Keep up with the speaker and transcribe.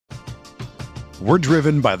We're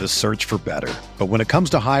driven by the search for better. But when it comes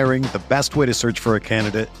to hiring, the best way to search for a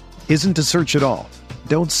candidate isn't to search at all.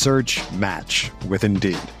 Don't search, match with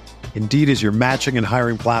Indeed. Indeed is your matching and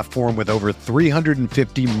hiring platform with over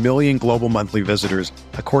 350 million global monthly visitors,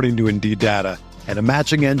 according to Indeed data, and a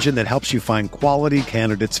matching engine that helps you find quality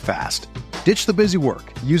candidates fast. Ditch the busy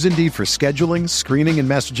work. Use Indeed for scheduling, screening, and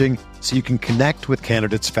messaging so you can connect with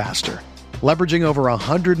candidates faster. Leveraging over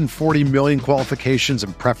 140 million qualifications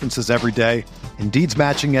and preferences every day, Indeed's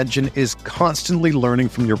matching engine is constantly learning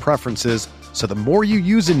from your preferences, so the more you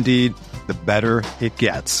use Indeed, the better it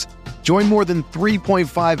gets. Join more than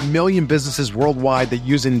 3.5 million businesses worldwide that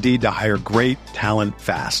use Indeed to hire great talent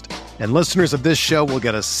fast. And listeners of this show will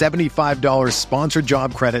get a $75 sponsored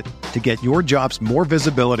job credit to get your jobs more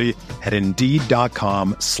visibility at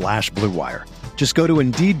Indeed.com/Blue Wire. Just go to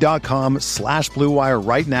Indeed.com/Blue Wire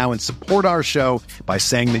right now and support our show by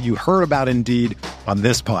saying that you heard about Indeed on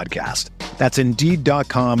this podcast. That's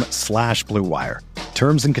Indeed.com/Blue Wire.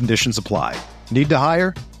 Terms and conditions apply. Need to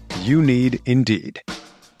hire? You need Indeed.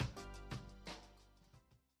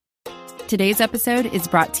 Today's episode is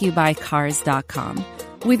brought to you by Cars.com.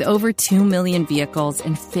 With over 2 million vehicles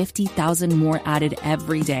and 50,000 more added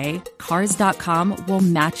every day, Cars.com will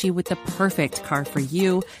match you with the perfect car for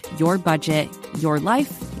you, your budget, your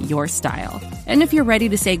life, your style. And if you're ready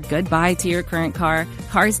to say goodbye to your current car,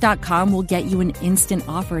 Cars.com will get you an instant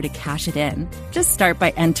offer to cash it in. Just start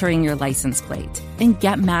by entering your license plate and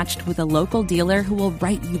get matched with a local dealer who will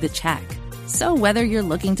write you the check. So whether you're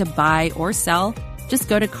looking to buy or sell, just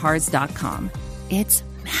go to Cars.com. It's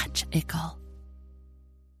magical.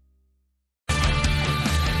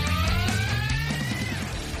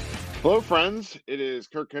 Hello, friends. It is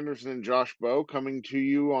Kirk Henderson and Josh Bowe coming to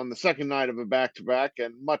you on the second night of a back-to-back.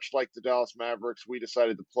 And much like the Dallas Mavericks, we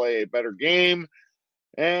decided to play a better game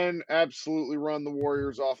and absolutely run the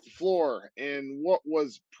Warriors off the floor in what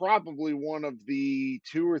was probably one of the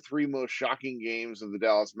 2 or 3 most shocking games of the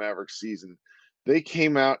Dallas Mavericks season. They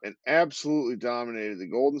came out and absolutely dominated the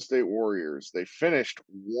Golden State Warriors. They finished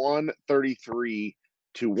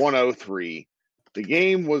 133-103. The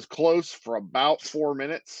game was close for about 4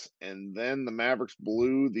 minutes, and then the Mavericks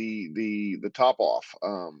blew the top off.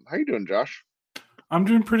 How you doing, Josh? I'm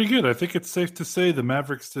doing pretty good. I think it's safe to say the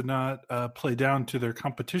Mavericks did not play down to their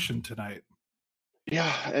competition tonight.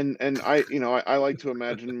 Yeah, and I like to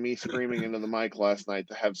imagine me screaming into the mic last night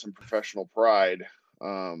to have some professional pride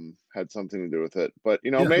had something to do with it. But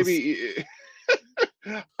yes.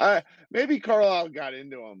 Maybe Carlisle got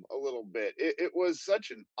into him a little bit. It was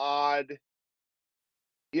such an odd.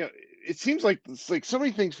 It seems like so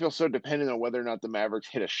many things feel so dependent on whether or not the Mavericks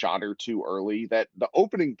hit a shot or two early that the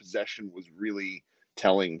opening possession was really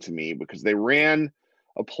telling to me because they ran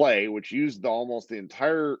a play which used almost the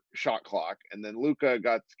entire shot clock, and then Luka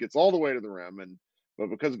gets all the way to the rim, but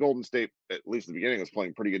because Golden State, at least at the beginning, was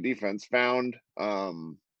playing pretty good defense, found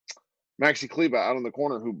Maxi Kleber out in the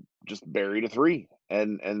corner who just buried a three,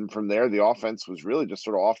 and from there the offense was really just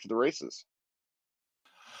sort of off to the races.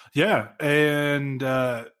 Yeah, and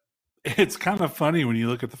it's kind of funny when you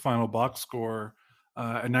look at the final box score.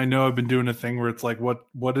 And I know I've been doing a thing where it's like,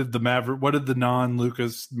 what did the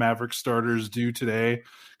non-Lucas Mavericks starters do today?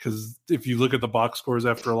 Because if you look at the box scores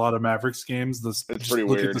after a lot of Mavericks games, it's pretty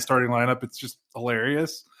weird. At the starting lineup, it's just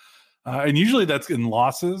hilarious. And usually that's in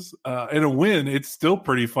losses. In a win, it's still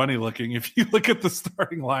pretty funny looking if you look at the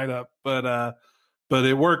starting lineup. But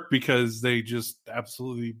it worked because they just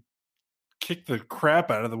absolutely kicked the crap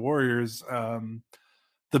out of the Warriors.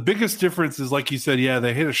 The biggest difference is, like you said,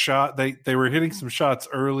 they hit a shot. They were hitting some shots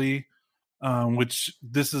early, which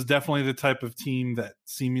this is definitely the type of team that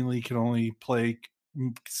seemingly can only play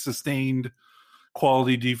sustained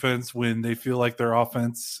quality defense when they feel like their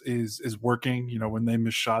offense is working. When they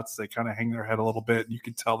miss shots, they kind of hang their head a little bit, and you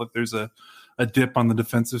can tell that there's a dip on the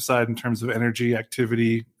defensive side in terms of energy,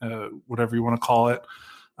 activity, whatever you want to call it.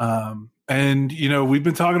 And, we've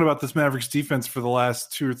been talking about this Mavericks defense for the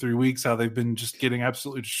last 2 or 3 weeks, how they've been just getting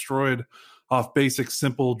absolutely destroyed off basic,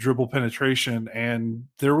 simple dribble penetration. And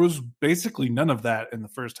there was basically none of that in the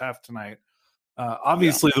first half tonight.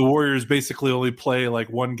 Obviously, The Warriors basically only play like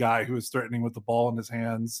one guy who is threatening with the ball in his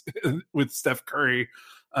hands with Steph Curry.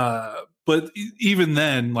 But even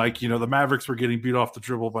then, the Mavericks were getting beat off the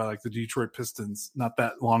dribble by like the Detroit Pistons not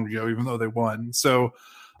that long ago, even though they won. So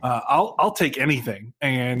I'll take anything.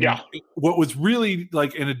 And what was really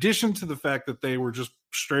in addition to the fact that they were just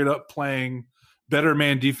straight up playing better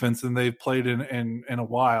man defense than they've played in a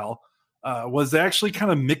while, was they actually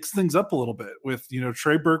kind of mix things up a little bit with,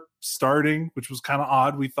 Trey Burke starting, which was kind of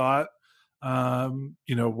odd. We thought,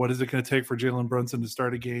 what is it going to take for Jalen Brunson to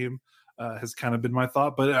start a game? has kind of been my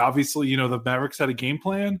thought. But obviously, the Mavericks had a game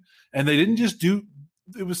plan, and they didn't just do.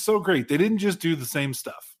 It was so great. They didn't just do the same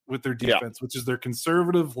stuff with their defense, which is their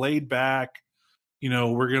conservative, laid back.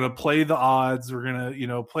 We're gonna play the odds. We're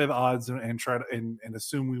gonna play the odds and try to and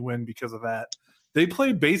assume we win because of that. They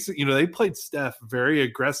played basic. They played Steph very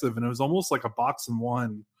aggressive, and it was almost like a box and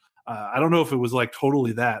one. I don't know if it was like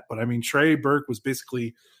totally that, but I mean, Trey Burke was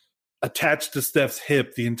basically attached to Steph's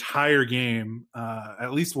hip the entire game,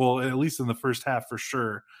 at least in the first half for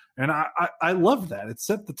sure. And I love that. It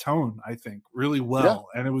set the tone, I think, really well.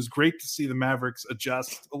 Yeah. And it was great to see the Mavericks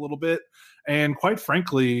adjust a little bit. And quite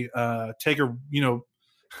frankly, take a,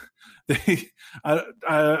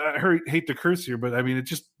 I hate to curse here, but I mean, it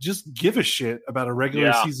just give a shit about a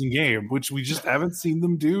regular season game, which we just haven't seen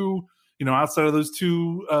them do, outside of those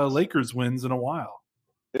two Lakers wins in a while.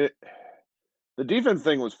 The defense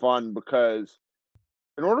thing was fun because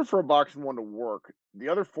in order for a box and one to work, the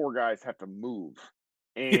other four guys have to move.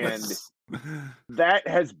 And that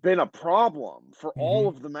has been a problem for all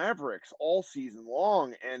of the Mavericks all season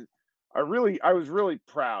long. And I was really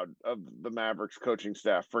proud of the Mavericks coaching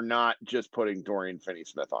staff for not just putting Dorian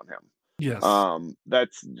Finney-Smith on him. Yes.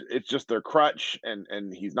 It's just their crutch,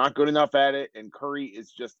 and he's not good enough at it. And Curry's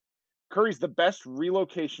the best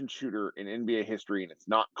relocation shooter in NBA history, and it's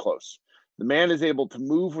not close. The man is able to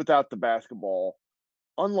move without the basketball,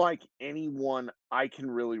 unlike anyone I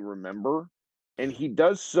can really remember. And he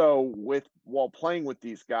does so while playing with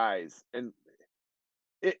these guys. And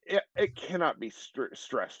it cannot be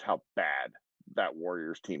stressed how bad that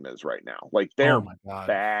Warriors team is right now. Like, they're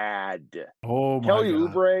bad. Kelly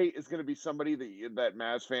Oubre is going to be somebody that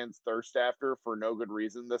Mavs fans thirst after for no good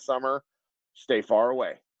reason this summer. Stay far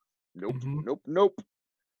away. Nope.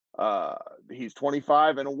 He's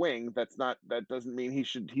 25 and a wing. That doesn't mean he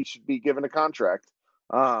should be given a contract.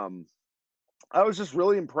 I was just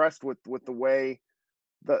really impressed with the way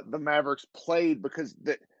the Mavericks played, because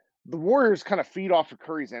the Warriors kind of feed off of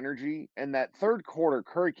Curry's energy, and that third quarter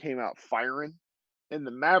Curry came out firing, and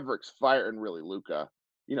the Mavericks fired, and really Luka,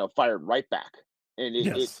 fired right back. And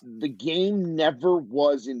the game never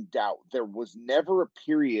was in doubt. There was never a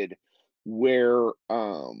period where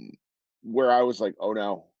I was like, oh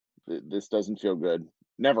no, this doesn't feel good.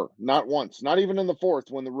 Never. Not once. Not even in the fourth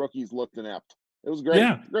when the rookies looked inept. It was great.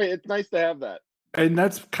 Yeah. Great. It's nice to have that. And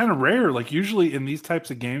that's kind of rare. Like, usually in these types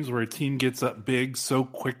of games where a team gets up big so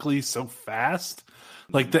quickly, so fast,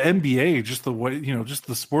 like the NBA, just the way, just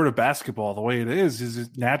the sport of basketball, the way it is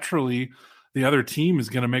naturally the other team is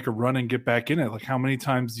going to make a run and get back in it. Like, how many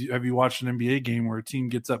times have you watched an NBA game where a team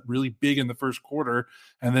gets up really big in the first quarter,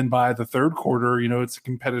 and then by the third quarter, it's a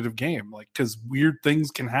competitive game? Like, because weird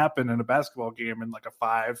things can happen in a basketball game in like a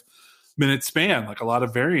 5-minute span. Like, a lot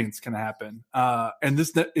of variance can happen. And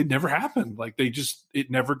it never happened. Like,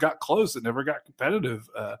 it never got close. It never got competitive.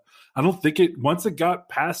 I don't think once it got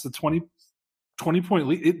past the 20 point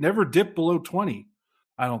lead, it never dipped below 20.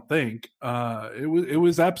 I don't think. It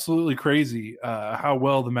was absolutely crazy how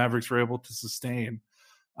well the Mavericks were able to sustain.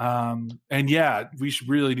 And yeah, we should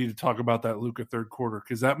really need to talk about that Luka third quarter,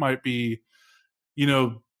 because that might be,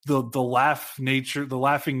 the laughing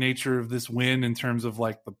nature of this win in terms of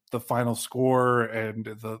like the final score, and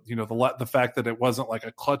the fact that it wasn't like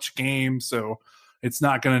a clutch game, so it's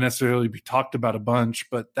not going to necessarily be talked about a bunch.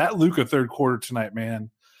 But that Luka third quarter tonight,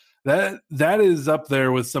 man, that is up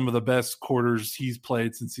there with some of the best quarters he's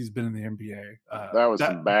played since he's been in the NBA. That was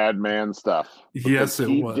some bad man stuff. Yes, it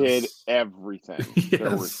was. He did everything. Yes.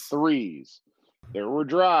 There were threes. There were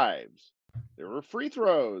drives. There were free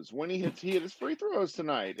throws. When he hit his free throws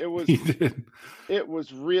tonight. It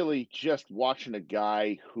was really just watching a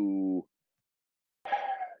guy who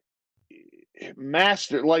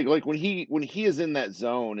mastered, like when he is in that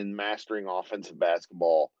zone and mastering offensive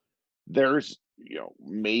basketball. There's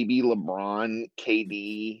maybe LeBron,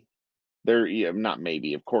 KD. Not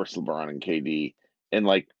maybe, of course, LeBron and KD, and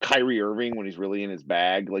like Kyrie Irving when he's really in his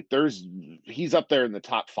bag. Like, he's up there in the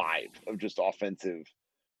top 5 of just offensive,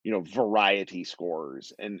 variety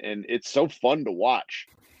scorers, and it's so fun to watch.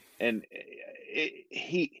 And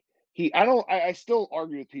I still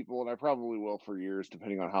argue with people, and I probably will for years,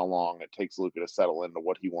 depending on how long it takes Luka to settle into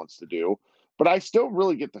what he wants to do. But I still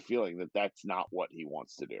really get the feeling that that's not what he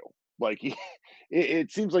wants to do. Like,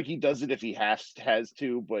 it seems like he does it if he has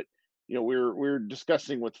to, but we're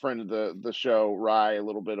discussing with friend of the show, Rye, a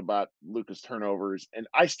little bit about Luka's turnovers, and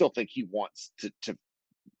I still think he wants to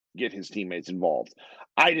get his teammates involved.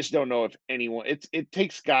 I just don't know if anyone. It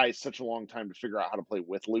takes guys such a long time to figure out how to play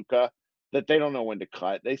with Luka that they don't know when to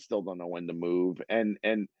cut. They still don't know when to move, and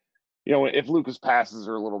if Lucas passes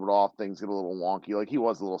are a little bit off, things get a little wonky. Like he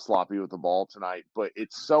was a little sloppy with the ball tonight, but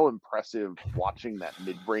it's so impressive watching that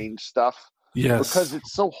mid-range stuff because Yes.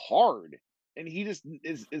 it's so hard. And he just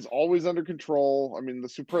is always under control. I mean, the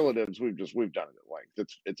superlatives we've done it at length.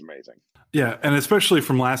 It's amazing. Yeah, and especially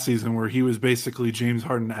from last season where he was basically James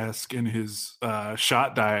Harden-esque in his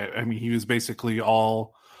shot diet. I mean, he was basically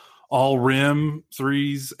all rim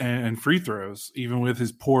threes and free throws, even with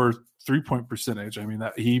his poor 3-point percentage. I mean,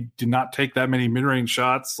 that he did not take that many mid-range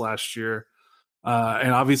shots last year.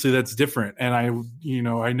 And obviously that's different. And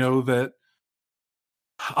I know that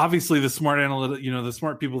obviously the smart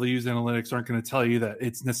people that use analytics aren't going to tell you that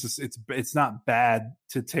it's not bad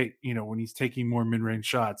to take, when he's taking more mid-range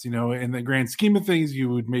shots, in the grand scheme of things, you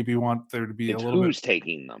would maybe want there to be it's a little who's bit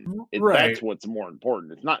taking them. right. That's what's more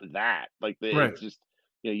important. It's not that Right. it's just,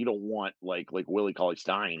 you don't want like Willie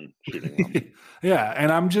Cauley-Stein shooting them. Yeah,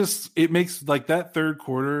 and it makes like that third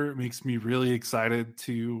quarter makes me really excited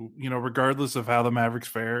to, regardless of how the Mavericks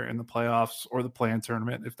fare in the playoffs or the play-in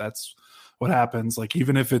tournament, if that's what happens, like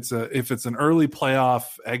even if it's an early playoff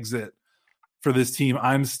exit for this team,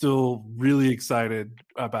 I'm still really excited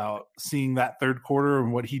about seeing that third quarter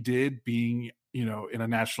and what he did being, in a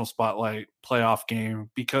national spotlight playoff game,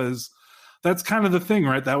 because that's kind of the thing,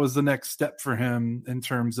 right? That was the next step for him in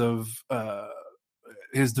terms of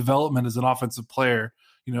his development as an offensive player,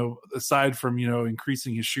 aside from,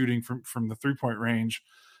 increasing his shooting from the 3-point range,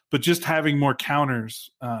 but just having more counters,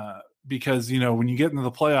 because, when you get into the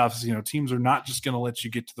playoffs, teams are not just going to let you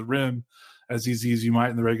get to the rim as easy as you might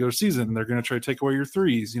in the regular season. They're going to try to take away your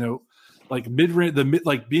threes, like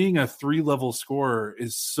like being a 3-level scorer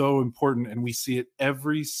is so important. And we see it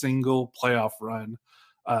every single playoff run.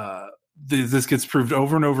 This gets proved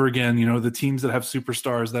over and over again. The teams that have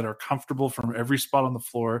superstars that are comfortable from every spot on the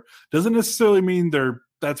floor doesn't necessarily mean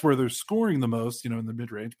that's where they're scoring the most, in the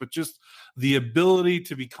mid range, but just the ability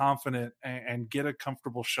to be confident and get a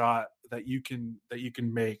comfortable shot that you can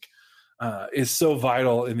make is so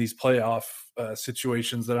vital in these playoff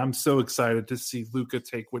situations, that I'm so excited to see Luka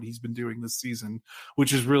take what he's been doing this season,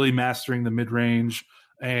 which is really mastering the mid range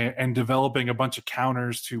and developing a bunch of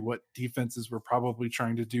counters to what defenses were probably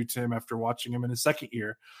trying to do to him after watching him in his second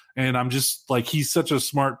year. And I'm just like, he's such a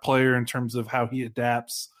smart player in terms of how he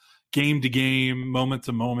adapts game to game, moment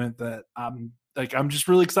to moment, that I'm just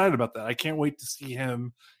really excited about that. I can't wait to see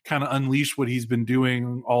him kind of unleash what he's been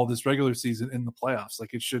doing all this regular season in the playoffs.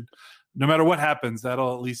 Like it should, no matter what happens,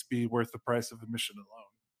 that'll at least be worth the price of admission alone.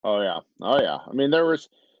 Oh yeah. I mean, there was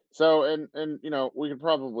and we could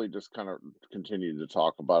probably just kind of continue to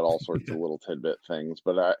talk about all sorts Yeah. of little tidbit things,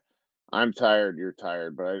 but I'm tired, you're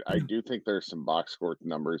tired, but I do think there's some box score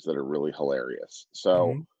numbers that are really hilarious. So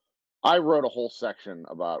Mhm. I wrote a whole section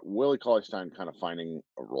about Willie Cauley-Stein kind of finding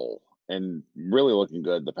a role and really looking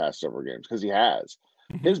good the past several games, because he has.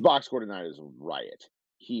 Mhm. His box score tonight is a riot.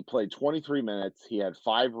 He played 23 minutes. He had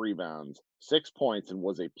 5 rebounds, 6 points, and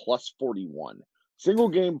was a plus 41. Single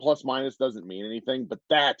game plus minus doesn't mean anything, but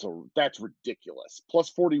that's ridiculous. Plus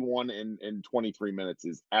 41 in 23 minutes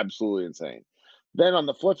is absolutely insane. Then on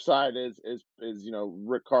the flip side is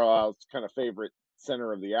Rick Carlisle's kind of favorite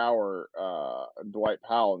center of the hour, Dwight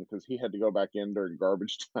Powell, because he had to go back in during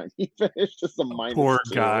garbage time. He finished just a Poor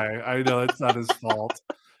 -2. guy. I know it's not his fault.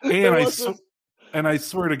 It And I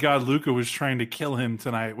swear to God, Luka was trying to kill him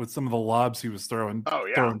tonight with some of the lobs he was throwing. Oh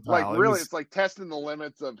yeah, Throwing like Powell. really, it's like testing the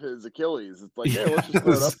limits of his Achilles. It's like, hey, let's just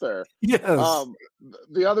throw it Yes. up there. Yes.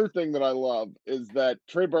 The other thing that I love is that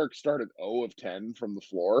Trey Burke started 0 of 10 from the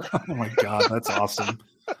floor. Oh my God, that's awesome.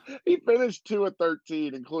 He finished 2 of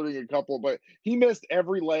 13, including a couple, but he missed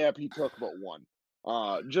every layup he took but one.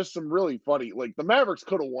 Just some really funny. Like the Mavericks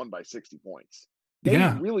could have won by 60 points. They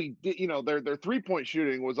Yeah. really did. Their 3-point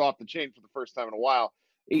shooting was off the chain for the first time in a while,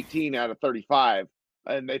 18 out of 35,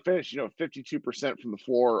 and they finished 52% from the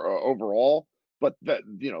floor overall. But that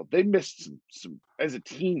they missed some as a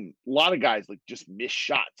team. A lot of guys like just missed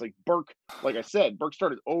shots. Like Burke, like I said, Burke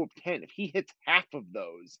started 0 of 10. If he hits half of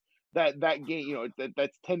those, that game,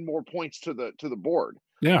 that's 10 more points to the board.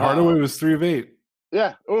 Yeah. Hardaway was 3 of 8.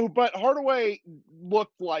 Yeah. Oh, but Hardaway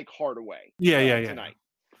looked like Hardaway. Yeah. Tonight.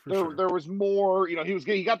 Sure. There was more. He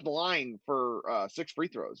got to the line for 6 free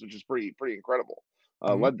throws, which is pretty incredible.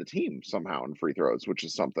 Led the team somehow in free throws, which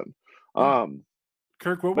is something.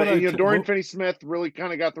 Kirk, what would Dorian Finney-Smith really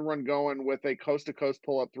kind of got the run going with a coast-to-coast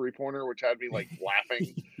pull-up 3-pointer, which had me like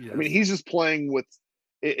laughing. Yes. I mean, he's just playing with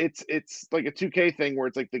it's like a 2K thing where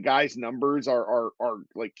it's like the guy's numbers are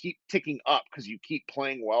like keep ticking up because you keep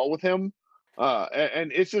playing well with him.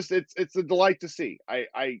 And it's just it's a delight to see.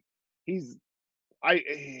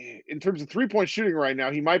 In terms of 3-point shooting right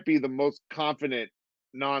now, he might be the most confident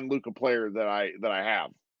non-Luka player that I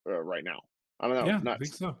have right now. I don't know. Yeah, It's nuts. I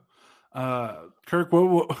think so. Kirk,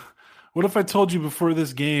 what if I told you before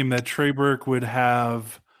this game that Trey Burke would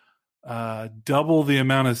have double the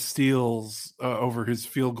amount of steals over his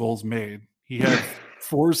field goals made? He had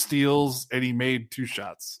 4 steals and he made 2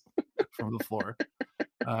 shots from the floor,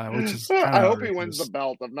 which is kind of I hope he wins the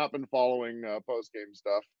belt. I've not been following post-game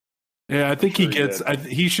stuff. Yeah, I think sure he gets.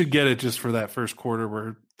 He should get it just for that first quarter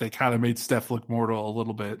where they kind of made Steph look mortal a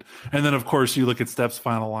little bit, and then of course you look at Steph's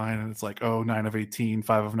final line and it's like, 9 of 18,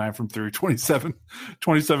 5 of 9 from 3, 27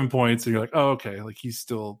 points, and you're like, oh, okay, like he's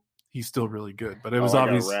still really good. But it was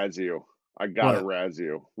obvious. I gotta razz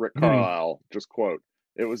you. Rick Carlisle just quote: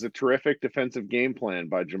 "It was a terrific defensive game plan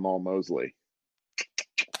by Jamal Mosley."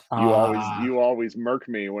 You always murk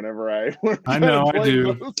me whenever I know I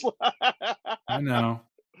do. I know.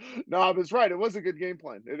 No, that's right. It was a good game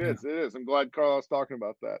plan. It is. I'm glad Carlos talking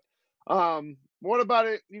about that. What about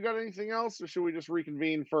it? You got anything else, or should we just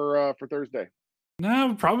reconvene for Thursday?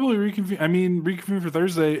 No, probably reconvene. I mean, reconvene for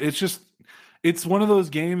Thursday. It's one of those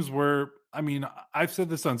games where, I mean, I've said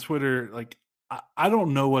this on Twitter, like I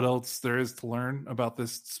don't know what else there is to learn about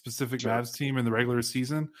this specific Mavs team in the regular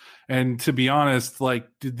season. And to be honest, like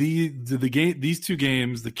these 2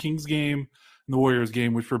 games, the Kings game and the Warriors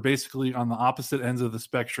game, which were basically on the opposite ends of the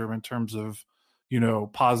spectrum in terms of,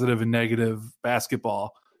 positive and negative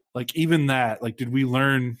basketball, like even that, like, did we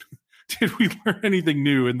learn anything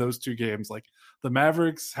new in those 2 games? Like the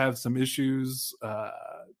Mavericks have some issues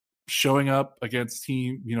showing up against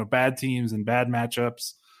bad teams and bad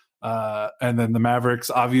matchups. And then the Mavericks,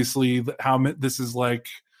 obviously, how this is like,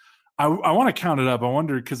 I want to count it up. I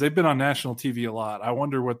wonder, because they've been on national TV a lot. I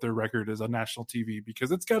wonder what their record is on national TV,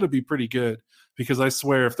 because it's got to be pretty good. Because I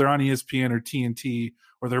swear, if they're on ESPN or TNT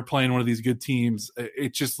or they're playing one of these good teams,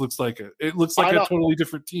 it just looks like a totally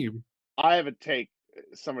different team. I have a take.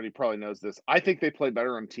 Somebody probably knows this. I think they play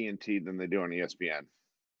better on TNT than they do on ESPN.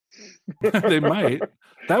 They might.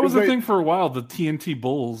 That was the thing for a while. The TNT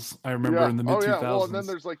Bulls, I remember in the mid 2000s. Well, and then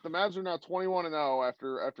there's like the Mavs are now 21-0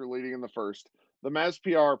 after leading in the first. The Mavs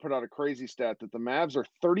PR put out a crazy stat that the Mavs are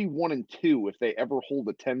 31-2 if they ever hold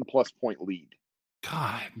a 10+ point lead.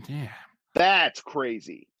 God damn, that's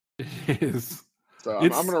crazy. It is. So I'm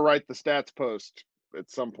going to write the stats post at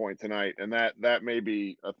some point tonight, and that may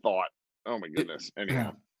be a thought. Oh my goodness.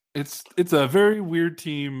 Anyhow. It's a very weird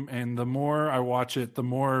team, and the more I watch it, the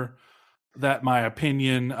more that my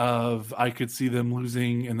opinion of I could see them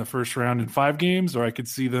losing in the first round in 5 games, or I could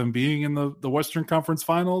see them being in the Western Conference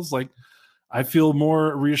Finals. Like, I feel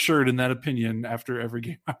more reassured in that opinion after every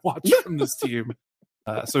game I watch from this team.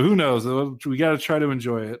 So who knows? We got to try to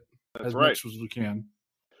enjoy it as much as we can.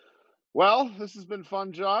 Well, this has been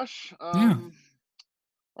fun, Josh. Yeah.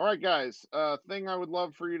 All right, guys. Thing I would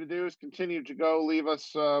love for you to do is continue to go leave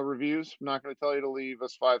us reviews. I'm not going to tell you to leave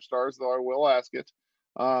us 5 stars, though I will ask it.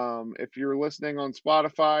 If you're listening on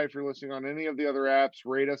Spotify, if you're listening on any of the other apps,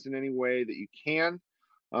 rate us in any way that you can.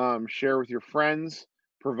 Share with your friends.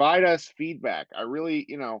 Provide us feedback. I really,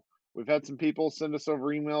 we've had some people send us over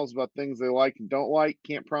emails about things they like and don't like.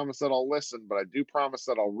 Can't promise that I'll listen, but I do promise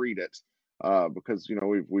that I'll read it. Because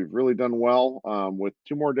we've really done well. With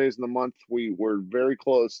 2 more days in the month, we were very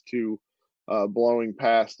close to blowing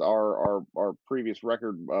past our previous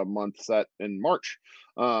record month set in March.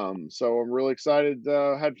 So I'm really excited.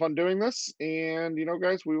 Had fun doing this, and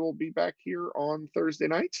guys, we will be back here on Thursday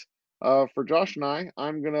night. For Josh and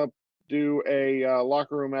I'm gonna do a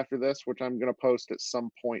locker room after this, which I'm gonna post at some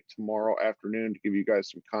point tomorrow afternoon to give you guys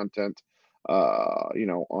some content.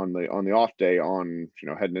 On the off day on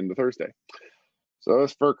heading into Thursday. So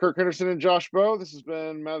as for Kirk Henderson and Josh Bowe, this has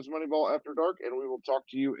been Mavs Moneyball After Dark, and we will talk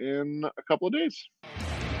to you in a couple of days.